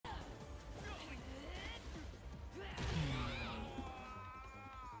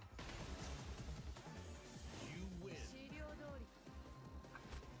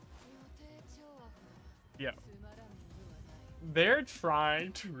Yo. They're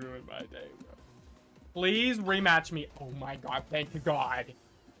trying to ruin my day, bro. Please rematch me. Oh my god, thank God.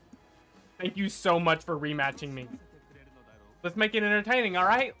 Thank you so much for rematching me. Let's make it entertaining,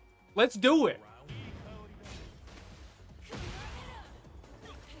 alright? Let's do it.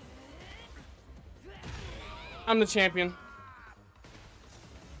 I'm the champion.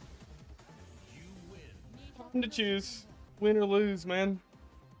 Time to choose. Win or lose, man.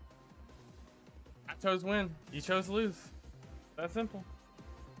 I chose win. You chose lose. That simple.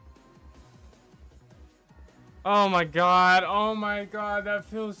 Oh my god. Oh my god. That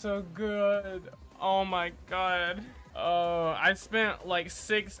feels so good. Oh my god. Oh, I spent like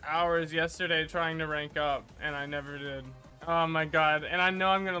 6 hours yesterday trying to rank up and I never did. Oh my god. And I know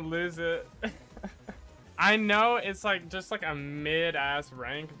I'm gonna lose it. I know it's like just like a mid-ass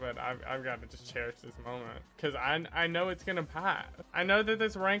rank, but I've got to just cherish this moment because I know it's gonna pass. I know that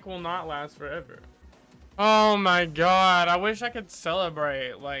this rank will not last forever. Oh my god, I wish I could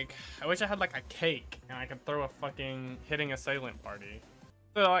celebrate. Like, I wish I had like a cake and I could throw a fucking hitting assailant party.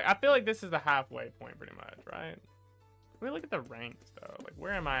 So like, I feel like this is the halfway point pretty much, right? Let me look at the ranks though. Like,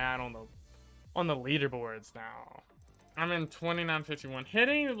 where am I at on the leaderboards now? I'm in 2951.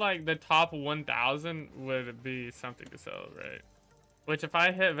 Hitting like the top 1000 would be something to celebrate. Which if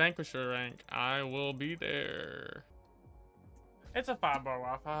I hit Vanquisher rank, I will be there. It's a 5-bar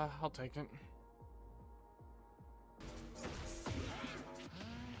Wi-Fi. I'll take it.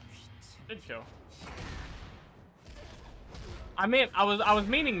 Good kill. I mean, I was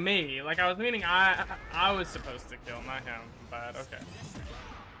meaning me. Like I was meaning I was supposed to kill, not him. But okay.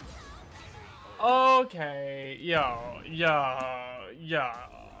 Okay, yo.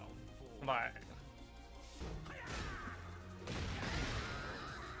 Like,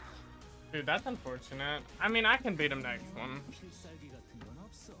 dude, that's unfortunate. I mean, I can beat him next one.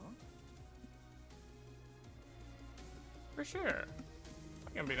 For sure.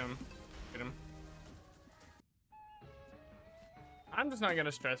 I can beat him. I'm just not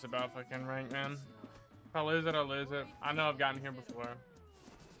gonna stress about fucking rank, man. If I lose it, I'll lose it. I know I've gotten here before.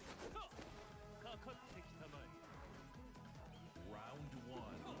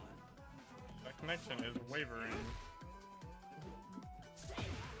 Connection is wavering.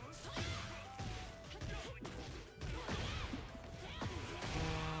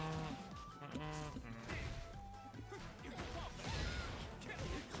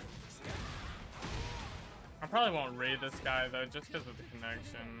 I probably won't raid this guy though, just because of the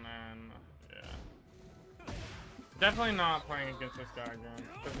connection, and yeah. Definitely not playing against this guy again,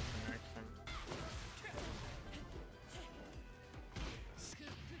 because of the connection.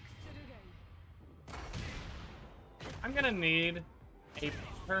 I'm gonna need a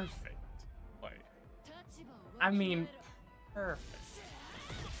perfect play. I mean, perfect.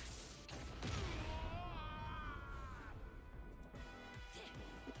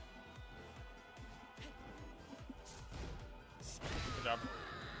 Good job.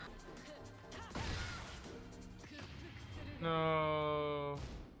 No,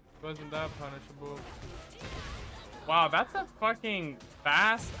 wasn't that punishable? Wow, that's a fucking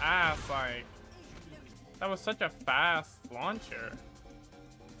fast ass, like. That was such a fast launcher.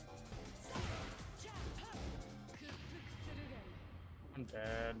 I'm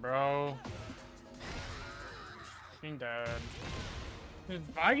dead, bro. Fucking dead. He's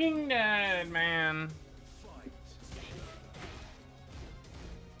fucking dead, man.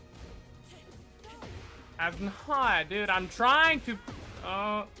 I'm not, dude. I'm trying to.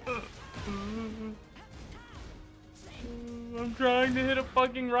 I'm trying to hit a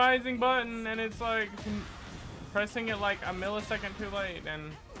fucking rising button and it's like pressing it like a millisecond too late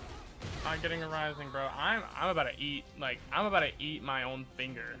and not getting a rising, bro. I'm about to eat, like, I'm about to eat my own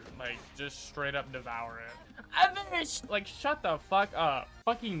finger, like just straight up devour it. I finished. Like, shut the fuck up,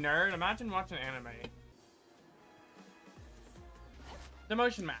 fucking nerd. Imagine watching anime.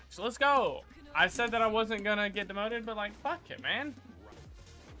 Demotion match, let's go. I said that I wasn't gonna get demoted, but like, fuck it, man.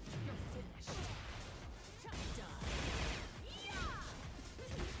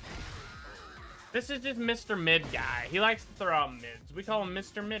 This is just Mr. Mid Guy. He likes to throw out mids. We call him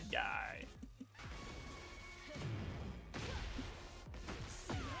Mr. Mid Guy.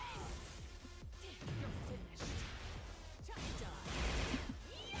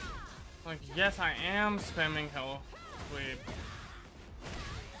 Like, yes, I am spamming hell sweep.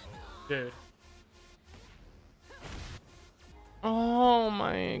 Dude. Oh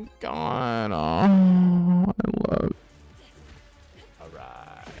my god. Oh, I love it.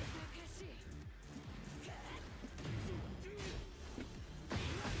 Alright.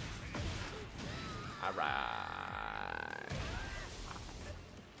 Alright.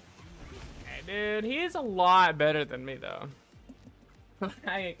 Dude, he is a lot better than me, though.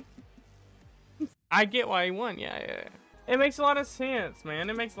 I get why he won. Yeah, yeah. It makes a lot of sense, man.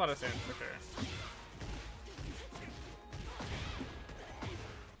 It makes a lot of sense for sure.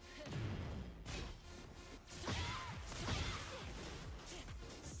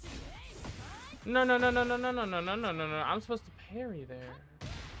 No, no, no, no, no, no, no, no, no, no, no, no. I'm supposed to parry there.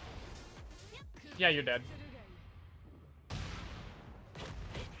 Yeah, you're dead.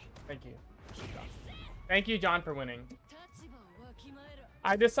 Thank you. Thank you, John, for winning.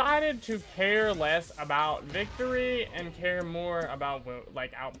 I decided to care less about victory and care more about,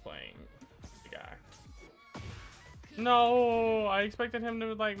 like, outplaying the guy. No, I expected him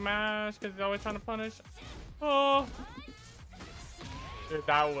to, like, mash because he's always trying to punish. Oh. Dude,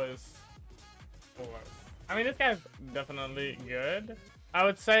 that was... I mean, this guy's definitely good. I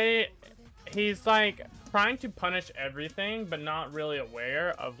would say he's like trying to punish everything, but not really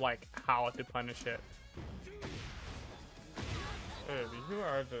aware of like how to punish it. Dude,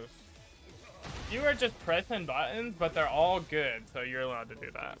 you are just pressing buttons, but they're all good, so you're allowed to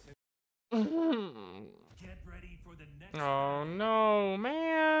do that. Get ready for the next Oh no,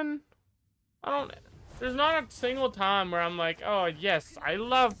 man! There's not a single time where I'm like, oh yes, I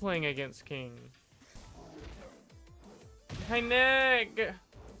love playing against King. Hey, Nick!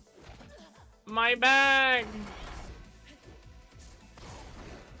 My bag!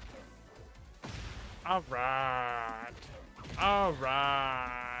 Alright.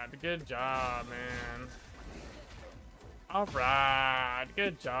 Alright. Good job, man. Alright.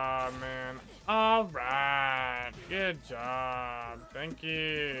 Good job, man. Alright. Good job. Thank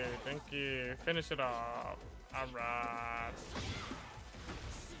you. Thank you. Finish it off. Alright.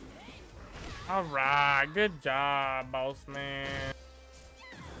 Alright, good job, boss man.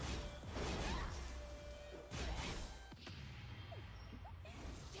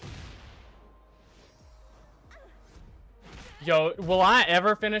 Yo, will I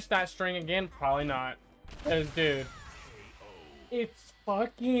ever finish that string again? Probably not. Because, dude, it's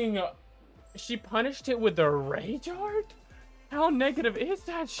fucking... She punished it with the rage art? How negative is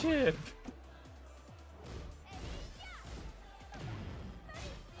that shit?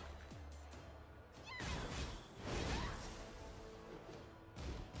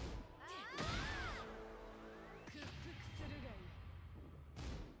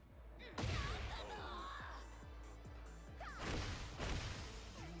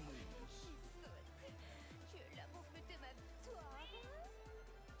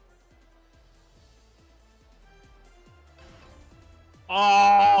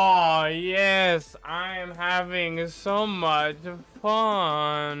 Oh, yes, I am having so much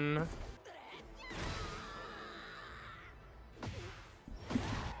fun.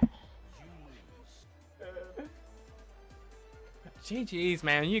 GG's,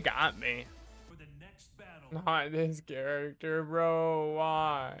 man, you got me. for the next battle. Not this character, bro.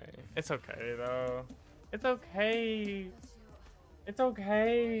 Why? It's okay, though. It's okay. It's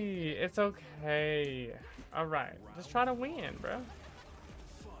okay. It's okay. Alright, just try to win, bro.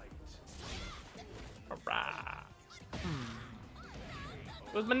 Alright.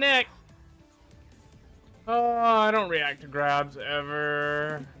 Where's my neck? Oh, I don't react to grabs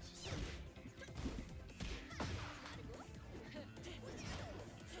ever.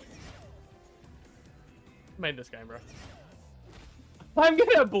 Made this game, bro. I'm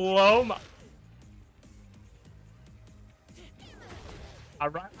gonna blow my...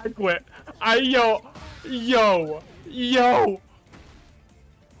 Alright, I quit. Yo.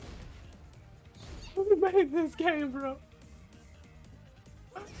 Who made this game, bro?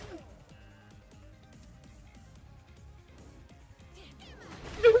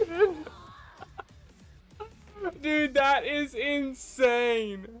 Dude, that is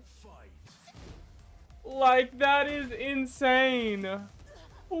insane. Like, that is insane.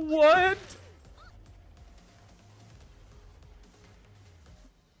 What?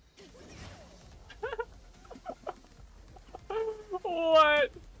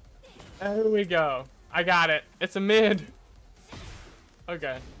 What? There we go. I got it. It's a mid.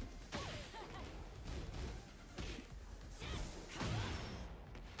 Okay.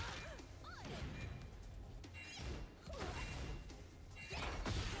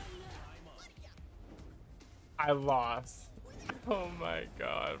 I lost. Oh my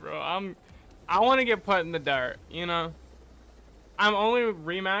god, bro. I want to get put in the dirt, you know? I'm only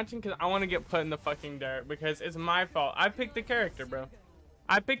rematching because I want to get put in the fucking dirt because it's my fault. I picked the character, bro.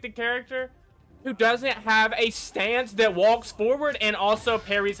 I picked the character who doesn't have a stance that walks forward and also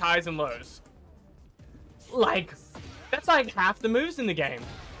parries highs and lows. Like, that's like half the moves in the game.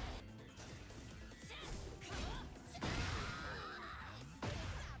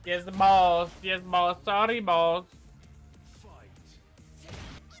 Yes, the boss. Yes, boss. Sorry, boss.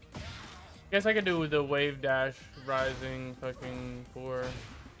 Guess I could do the wave dash rising fucking 4.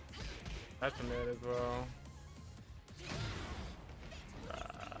 That's a mid as well.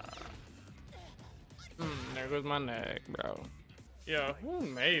 There goes my neck, bro. Yo, who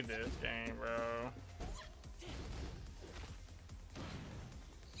made this game, bro?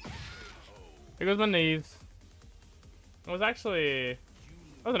 Here goes my knees. It was actually...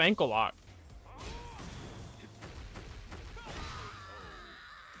 That was an ankle lock.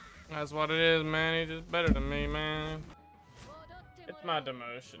 That's what it is, man. He's just better than me, man. It's my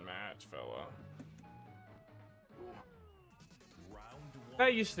demotion match, fella.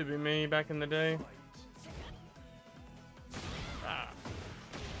 That used to be me back in the day. Ah.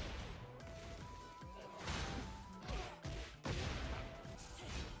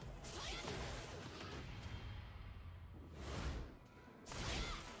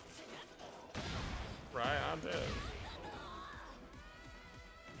 Right, I did.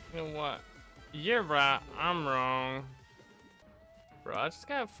 You know what? You're right, I'm wrong. Bro, I just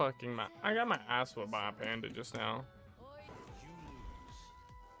got fucking I got my ass whipped by a panda just now.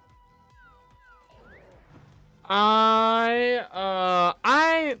 I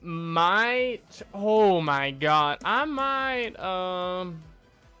might, oh my god, I might, I'm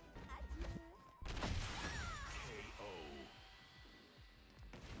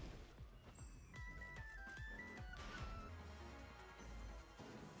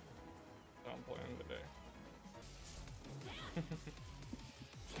playing today.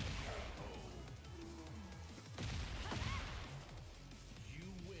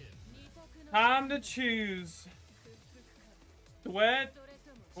 Time to choose. Sweat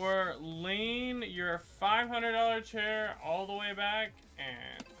or lean your $500 chair all the way back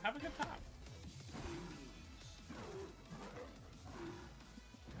and have a good time.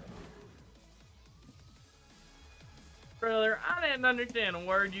 Brother, I didn't understand a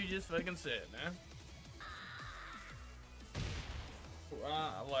word you just fucking said, man.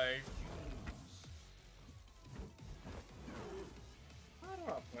 Like... How do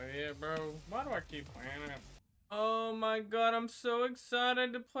I play it, bro? Why do I keep playing it? Oh my god, I'm so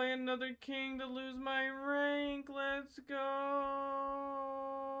excited to play another king to lose my rank. Let's go.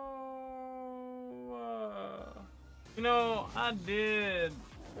 You know, I did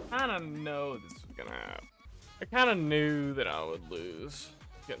kind of know this was gonna happen. I kind of knew that I would lose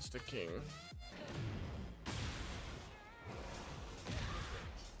against a king.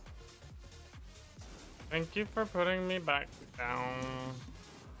 Thank you for putting me back down.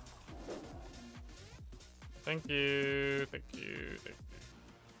 Thank you, thank you, thank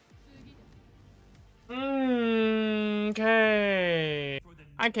you. Okay.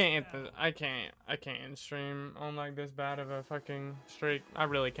 I can't end stream on like this bad of a fucking streak. I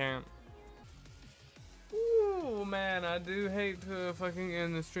really can't. Ooh, man, I do hate to fucking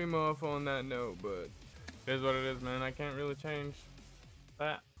end the stream off on that note, but it is what it is, man. I can't really change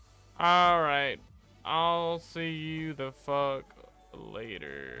that. Alright. I'll see you the fuck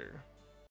later.